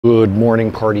Good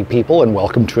morning, party people, and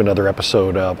welcome to another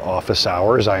episode of Office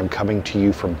Hours. I am coming to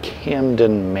you from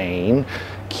Camden, Maine.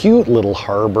 Cute little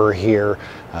harbor here.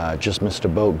 Just missed a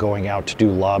boat going out to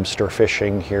do lobster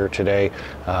fishing here today.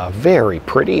 Very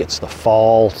pretty. It's the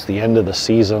fall. It's the end of the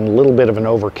season. A little bit of an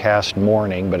overcast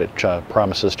morning, but it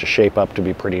promises to shape up to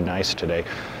be pretty nice today.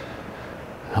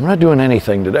 I'm not doing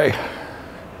anything today.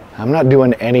 I'm not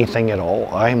doing anything at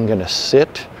all. I'm going to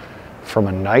sit from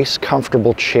a nice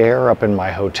comfortable chair up in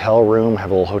my hotel room, have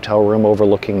a little hotel room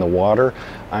overlooking the water.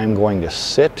 I'm going to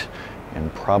sit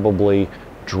and probably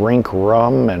drink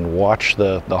rum and watch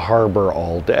the harbor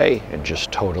all day and just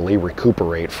totally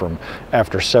recuperate from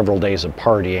after several days of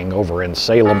partying over in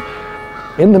Salem.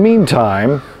 In the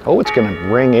meantime, oh, it's going to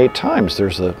ring 8 times.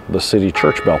 There's the city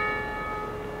church bell.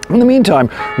 In the meantime,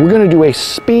 we're going to do a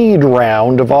speed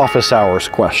round of office hours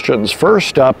questions.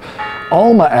 First up,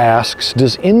 Alma asks,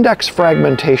 does index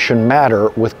fragmentation matter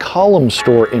with column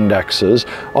store indexes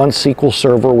on SQL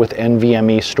Server with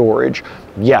NVMe storage?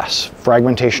 Yes,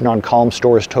 fragmentation on column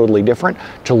store is totally different.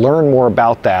 To learn more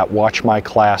about that, watch my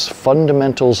class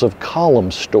Fundamentals of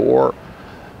Column Store,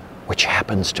 which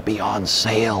happens to be on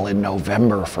sale in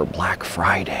November for Black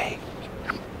Friday.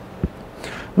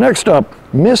 Next up,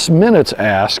 Miss Minutes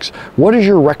asks, what is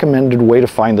your recommended way to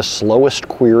find the slowest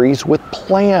queries with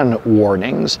plan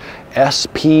warnings?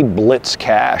 SP Blitz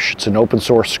Cache. It's an open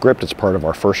source script. It's part of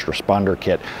our first responder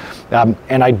kit.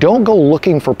 And I don't go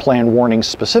looking for plan warnings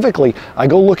specifically. I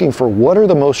go looking for what are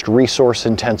the most resource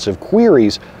intensive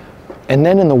queries. And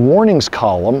then in the warnings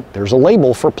column, there's a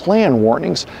label for plan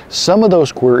warnings. Some of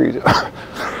those queries,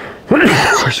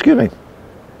 excuse me,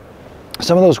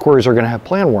 some of those queries are going to have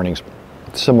plan warnings.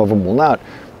 Some of them will not.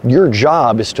 Your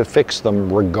job is to fix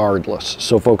them regardless,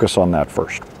 so focus on that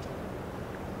first.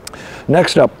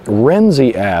 Next up,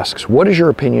 Renzi asks, what is your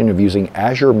opinion of using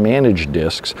Azure Managed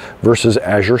Disks versus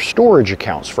Azure Storage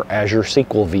Accounts for Azure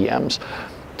SQL VMs?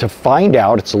 To find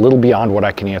out, it's a little beyond what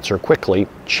I can answer quickly,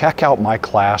 check out my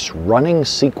class, Running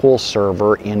SQL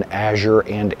Server in Azure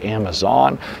and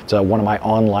Amazon. It's one of my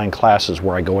online classes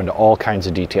where I go into all kinds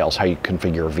of details, how you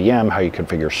configure a VM, how you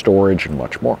configure storage, and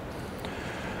much more.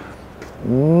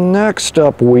 Next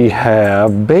up we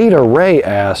have Beta Ray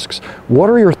asks, what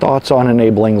are your thoughts on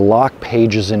enabling lock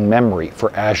pages in memory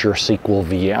for Azure SQL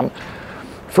VM?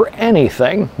 For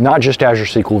anything, not just Azure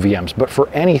SQL VMs, but for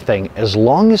anything, as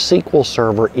long as SQL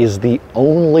Server is the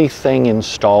only thing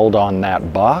installed on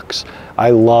that box, I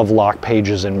love lock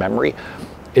pages in memory.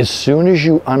 As soon as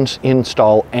you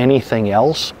uninstall anything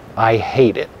else, I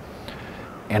hate it.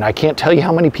 And I can't tell you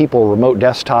how many people remote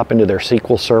desktop into their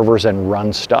SQL servers and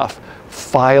run stuff.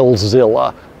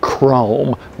 FileZilla,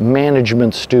 Chrome,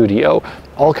 Management Studio,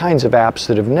 all kinds of apps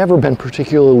that have never been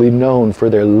particularly known for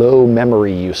their low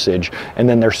memory usage, and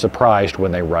then they're surprised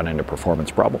when they run into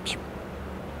performance problems.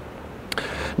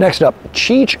 Next up,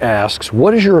 Cheech asks,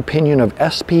 what is your opinion of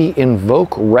SP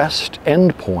invoke REST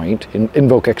endpoint,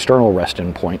 invoke external REST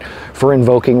endpoint, for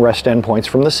invoking REST endpoints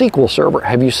from the SQL Server?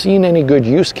 Have you seen any good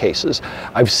use cases?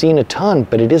 I've seen a ton,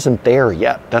 but it isn't there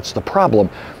yet. That's the problem.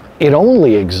 It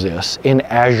only exists in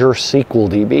Azure SQL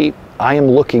DB. I am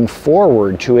looking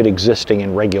forward to it existing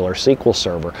in regular SQL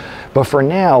Server. But for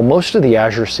now, most of the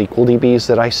Azure SQL DBs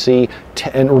that I see,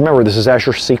 and remember this is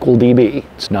Azure SQL DB,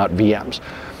 it's not VMs.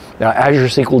 Now, Azure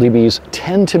SQL DBs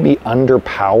tend to be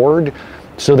underpowered,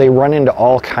 so they run into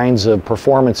all kinds of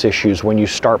performance issues when you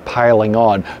start piling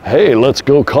on, hey, let's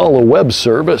go call a web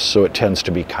service, so it tends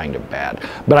to be kind of bad.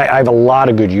 But I have a lot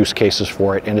of good use cases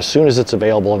for it, and as soon as it's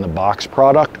available in the box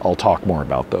product, I'll talk more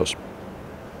about those.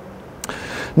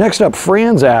 Next up,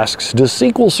 Franz asks, does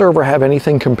SQL Server have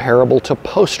anything comparable to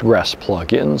Postgres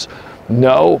plugins?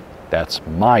 No, that's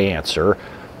my answer.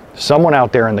 Someone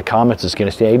out there in the comments is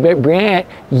going to say, but Brent,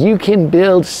 you can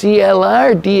build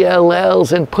CLR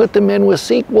DLLs and put them in with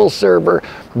SQL Server.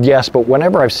 Yes, but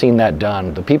whenever I've seen that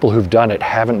done, the people who've done it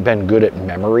haven't been good at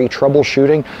memory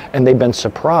troubleshooting, and they've been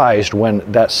surprised when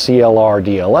that CLR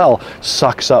DLL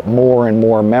sucks up more and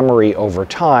more memory over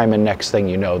time, and next thing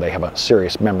you know, they have a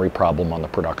serious memory problem on the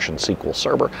production SQL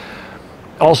Server.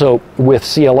 Also, with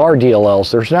CLR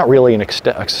DLLs, there's not really an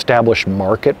established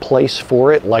marketplace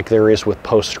for it like there is with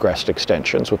Postgres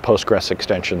extensions. With Postgres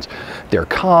extensions, they're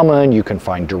common, you can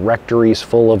find directories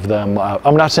full of them.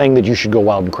 I'm not saying that you should go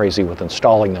wild and crazy with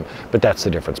installing them, but that's the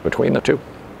difference between the two.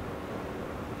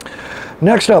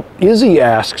 Next up, Izzy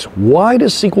asks, why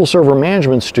does SQL Server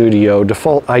Management Studio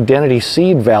default identity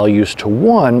seed values to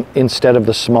 1 instead of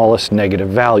the smallest negative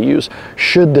values?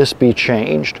 Should this be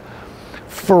changed?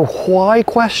 For why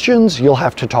questions, you'll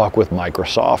have to talk with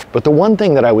Microsoft. But the one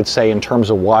thing that I would say in terms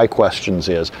of why questions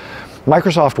is,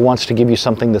 Microsoft wants to give you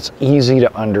something that's easy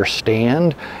to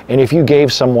understand, and if you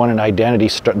gave someone an identity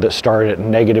that started at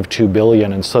 -2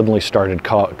 billion and suddenly started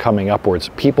coming upwards,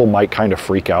 people might kind of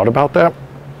freak out about that.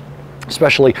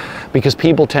 Especially because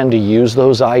people tend to use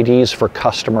those IDs for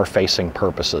customer-facing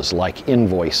purposes, like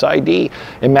invoice ID.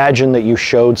 Imagine that you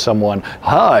showed someone,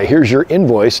 hi, here's your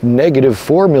invoice,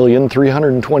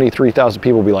 -4,323,000.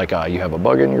 People will be like, you have a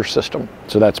bug in your system.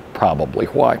 So that's probably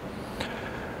why.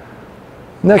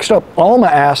 Next up, Alma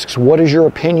asks, what is your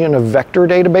opinion of vector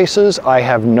databases? I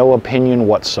have no opinion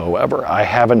whatsoever. I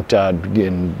haven't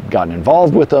gotten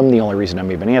involved with them. The only reason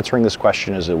I'm even answering this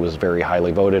question is it was very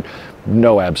highly voted.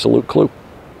 No absolute clue.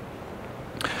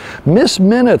 Miss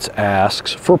Minutes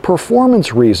asks, for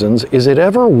performance reasons, is it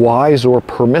ever wise or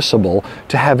permissible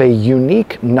to have a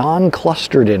unique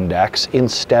non-clustered index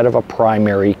instead of a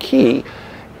primary key?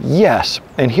 Yes,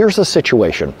 and here's the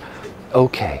situation.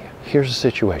 Okay. Here's the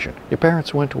situation. Your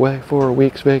parents went away for a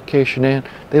week's vacation and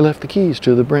they left the keys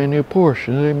to the brand new Porsche.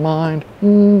 Do they mind?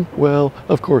 Well,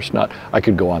 of course not. I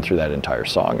could go on through that entire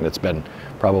song, and it's been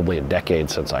probably a decade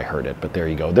since I heard it, but there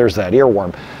you go. There's that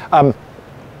earworm.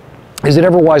 Is it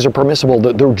ever wise or permissible?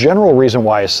 The general reason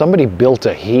why is somebody built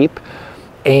a heap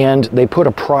and they put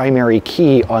a primary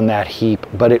key on that heap,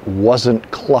 but it wasn't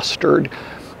clustered.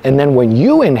 And then when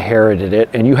you inherited it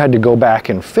and you had to go back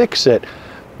and fix it,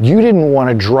 you didn't want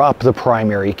to drop the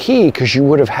primary key because you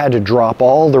would have had to drop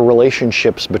all the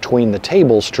relationships between the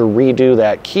tables to redo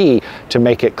that key to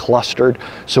make it clustered.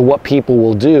 So what people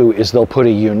will do is they'll put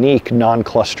a unique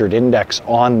non-clustered index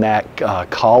on that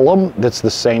column that's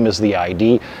the same as the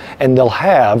ID, and they'll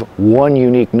have one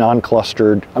unique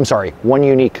clustered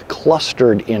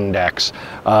index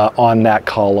on that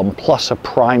column plus a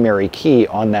primary key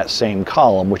on that same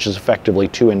column, which is effectively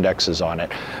 2 indexes on it.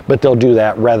 But they'll do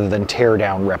that rather than tear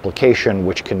down replication,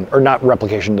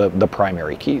 the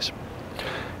primary keys.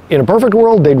 In a perfect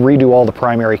world, they'd redo all the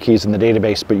primary keys in the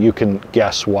database, but you can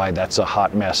guess why that's a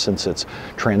hot mess since it's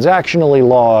transactionally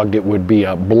logged. It would be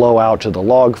a blowout to the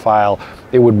log file.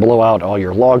 It would blow out all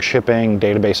your log shipping,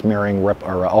 database mirroring,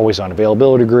 or always on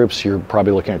availability groups. You're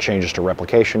probably looking at changes to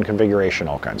replication configuration,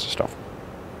 all kinds of stuff.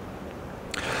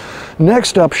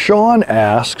 Next up, Shawn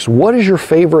asks, what is your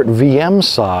favorite VM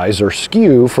size or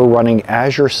SKU for running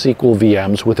Azure SQL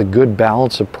VMs with a good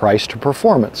balance of price to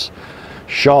performance?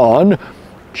 Shawn,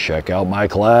 check out my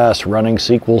class, Running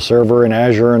SQL Server in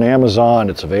Azure and Amazon.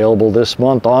 It's available this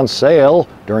month on sale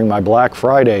during my Black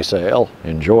Friday sale.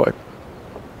 Enjoy.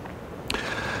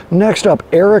 Next up,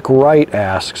 Eric Wright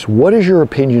asks, what is your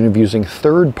opinion of using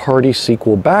third-party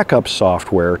SQL backup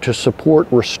software to support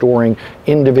restoring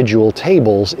individual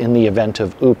tables in the event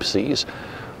of oopsies?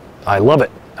 I love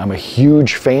it. I'm a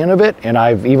huge fan of it, and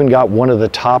I've even got one of the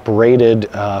top-rated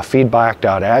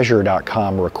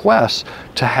feedback.azure.com requests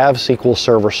to have SQL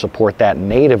Server support that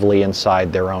natively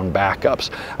inside their own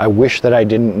backups. I wish that I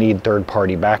didn't need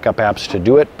third-party backup apps to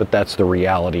do it, but that's the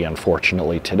reality,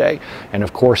 unfortunately, today. And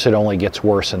of course, it only gets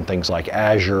worse in things like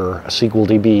Azure, SQL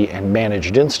DB, and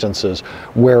managed instances,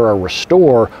 where a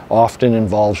restore often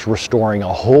involves restoring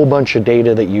a whole bunch of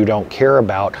data that you don't care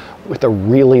about with a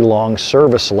really long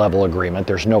service level agreement.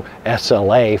 There's no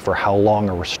SLA for how long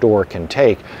a restore can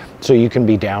take. So you can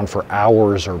be down for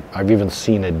hours, or I've even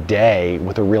seen a day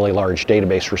with a really large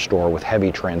database restore with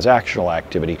heavy transactional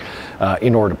activity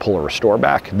in order to pull a restore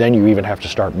back. Then you even have to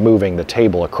start moving the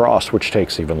table across, which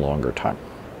takes even longer time.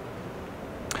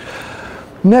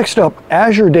 Next up,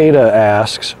 Azure Data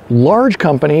asks, large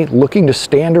company looking to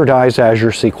standardize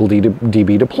Azure SQL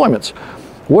DB deployments.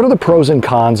 What are the pros and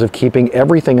cons of keeping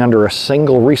everything under a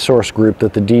single resource group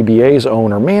that the DBAs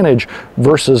own or manage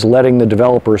versus letting the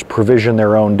developers provision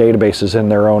their own databases in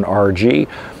their own RG?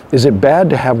 Is it bad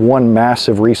to have one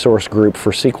massive resource group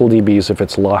for SQL DBs if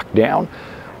it's locked down?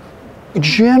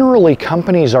 Generally,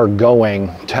 companies are going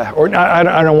to, or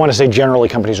I don't want to say generally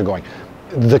companies are going.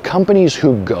 The companies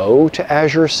who go to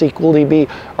Azure SQL DB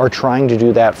are trying to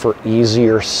do that for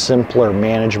easier, simpler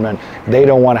management. They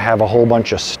don't want to have a whole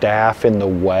bunch of staff in the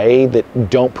way that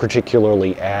don't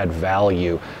particularly add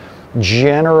value.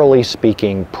 Generally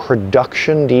speaking,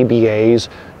 production DBAs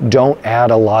don't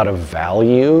add a lot of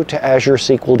value to Azure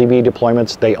SQL DB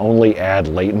deployments. They only add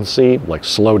latency, like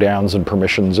slowdowns and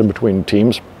permissions in between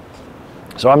teams.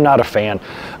 So I'm not a fan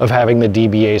of having the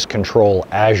DBAs control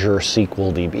Azure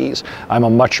SQL DBs. I'm a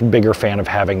much bigger fan of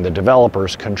having the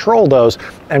developers control those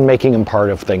and making them part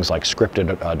of things like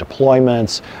scripted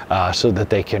deployments so that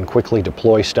they can quickly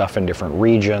deploy stuff in different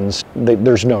regions.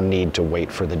 There's no need to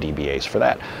wait for the DBAs for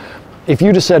that. If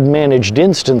you'd have said managed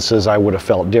instances, I would have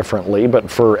felt differently, but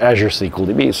for Azure SQL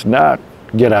DBs,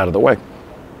 get out of the way.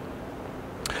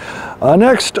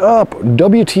 Next up,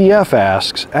 WTF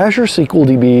asks, Azure SQL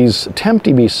DB's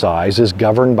tempdb size is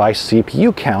governed by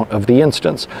CPU count of the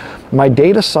instance. My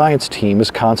data science team is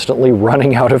constantly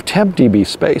running out of tempdb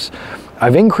space.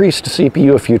 I've increased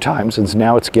CPU a few times and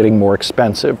now it's getting more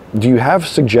expensive. Do you have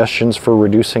suggestions for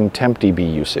reducing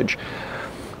tempdb usage?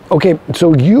 Okay,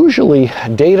 so usually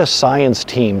data science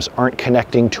teams aren't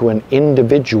connecting to an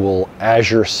individual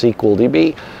Azure SQL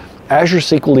DB. Azure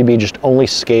SQL DB just only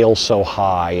scales so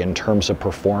high in terms of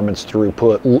performance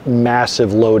throughput,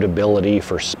 massive loadability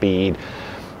for speed.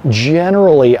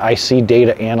 Generally, I see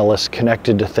data analysts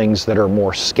connected to things that are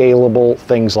more scalable,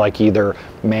 things like either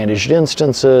managed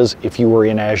instances. If you were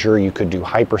in Azure, you could do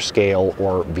hyperscale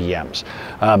or VMs.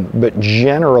 But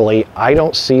generally, I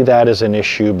don't see that as an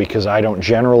issue because I don't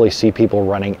generally see people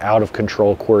running out of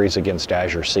control queries against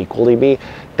Azure SQL DB.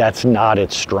 That's not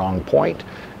its strong point.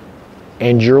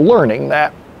 And you're learning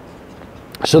that.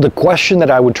 So the question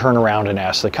that I would turn around and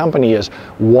ask the company is,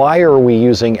 why are we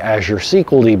using Azure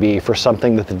SQL DB for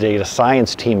something that the data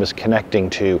science team is connecting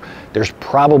to? There's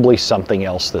probably something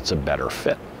else that's a better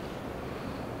fit.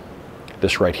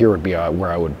 This right here would be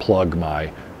where I would plug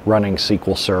my running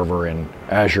SQL Server in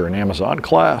Azure and Amazon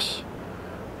class.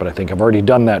 But I think I've already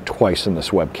done that twice in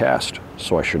this webcast,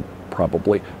 so I should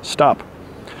probably stop.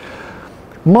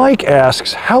 Mike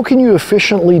asks, how can you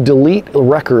efficiently delete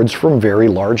records from very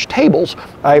large tables?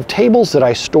 I have tables that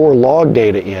I store log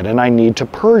data in and I need to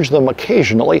purge them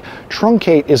occasionally.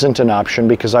 Truncate isn't an option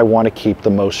because I want to keep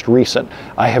the most recent.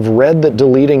 I have read that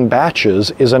deleting batches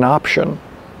is an option.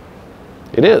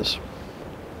 It is.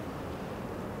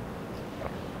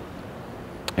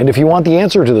 And if you want the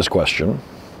answer to this question,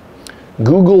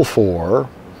 Google for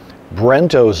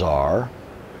Brent Ozar,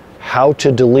 how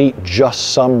to delete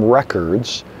just some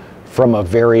records from a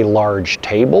very large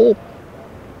table.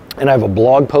 And I have a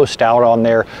blog post out on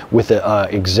there with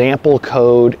example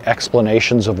code,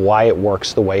 explanations of why it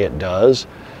works the way it does.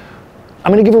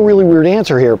 I'm going to give a really weird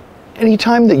answer here.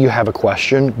 Anytime that you have a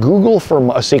question, Google for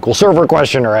a SQL Server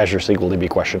question or Azure SQL DB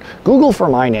question, Google for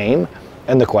my name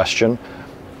and the question,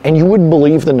 and you wouldn't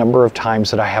believe the number of times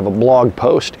that I have a blog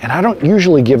post. And I don't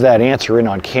usually give that answer in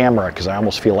on camera because I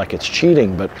almost feel like it's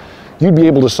cheating, but you'd be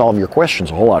able to solve your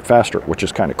questions a whole lot faster, which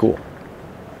is kind of cool.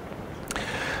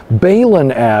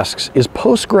 Baylan asks, is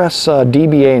Postgres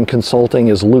DBA in consulting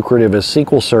as lucrative as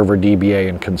SQL Server DBA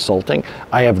in consulting?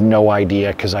 I have no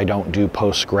idea because I don't do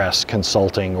Postgres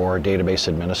consulting or database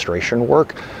administration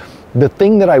work. The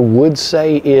thing that I would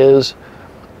say is,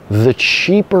 the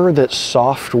cheaper that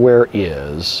software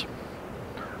is,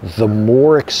 the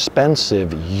more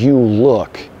expensive you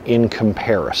look in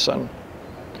comparison.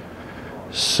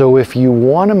 So if you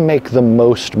want to make the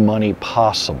most money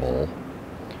possible,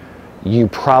 you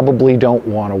probably don't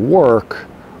want to work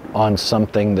on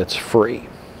something that's free.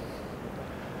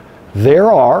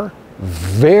 There are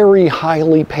very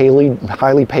highly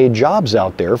paid jobs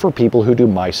out there for people who do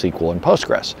MySQL and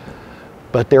Postgres,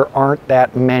 but there aren't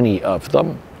that many of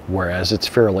them, whereas it's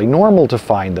fairly normal to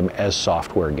find them as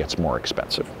software gets more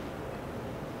expensive.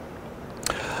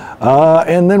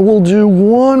 And then we'll do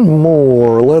one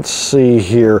more. Let's see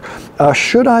here.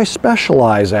 Should I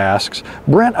specialize asks,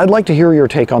 Brent, I'd like to hear your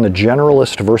take on the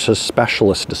generalist versus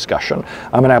specialist discussion.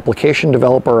 I'm an application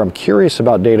developer. I'm curious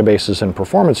about databases and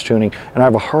performance tuning, and I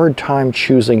have a hard time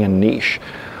choosing a niche.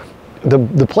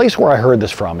 The place where I heard this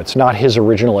from, it's not his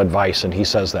original advice and he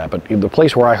says that, but the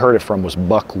place where I heard it from was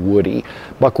Buck Woody.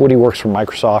 Buck Woody works for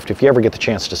Microsoft. If you ever get the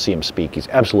chance to see him speak, he's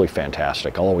absolutely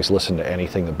fantastic. I'll always listen to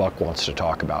anything that Buck wants to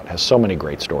talk about. Has so many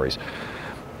great stories.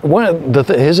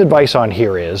 His advice on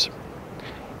here is,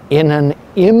 in an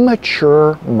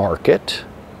immature market,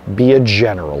 be a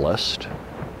generalist.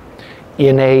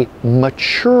 In a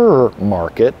mature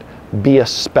market, be a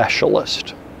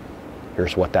specialist.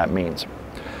 Here's what that means.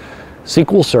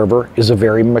 SQL Server is a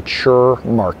very mature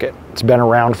market. It's been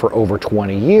around for over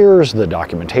 20 years. The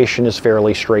documentation is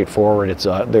fairly straightforward.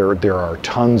 There are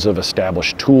tons of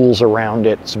established tools around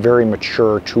it. It's a very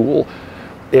mature tool.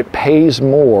 It pays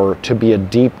more to be a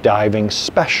deep diving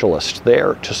specialist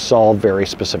there to solve very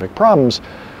specific problems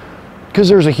because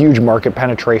there's a huge market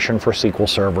penetration for SQL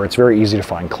Server. It's very easy to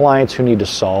find clients who need to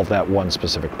solve that one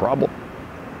specific problem.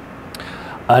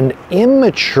 An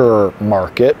immature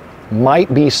market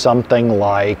might be something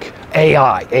like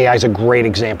AI. AI is a great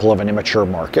example of an immature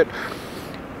market.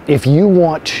 if you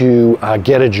want to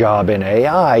get a job in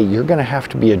AI, you're going to have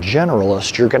to be a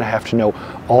generalist. You're going to have to know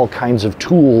all kinds of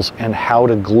tools and how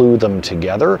to glue them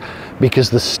together, because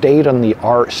the state of the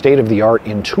art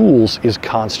in tools is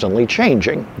constantly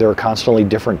changing. There are constantly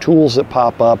different tools that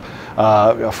pop up.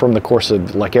 From the course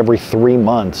of like every 3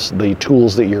 months, the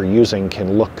tools that you're using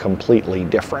can look completely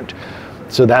different.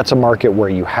 So that's a market where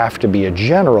you have to be a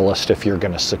generalist if you're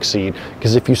going to succeed,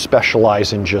 because if you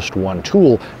specialize in just one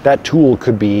tool, that tool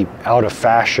could be out of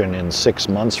fashion in 6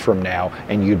 months from now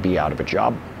and you'd be out of a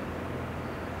job.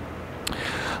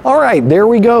 All right, there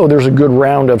we go. There's a good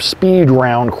round of speed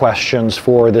round questions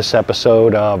for this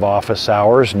episode of Office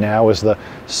Hours. Now as the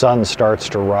sun starts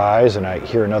to rise and I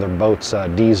hear another boat's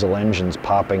diesel engines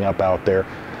popping up out there,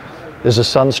 as the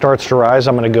sun starts to rise,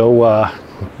 I'm going to go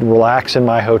relax in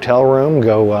my hotel room,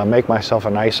 go make myself a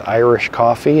nice Irish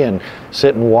coffee and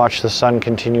sit and watch the sun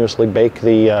continuously bake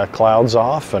the clouds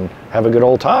off and have a good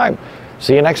old time.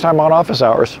 See you next time on Office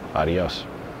Hours. Adios.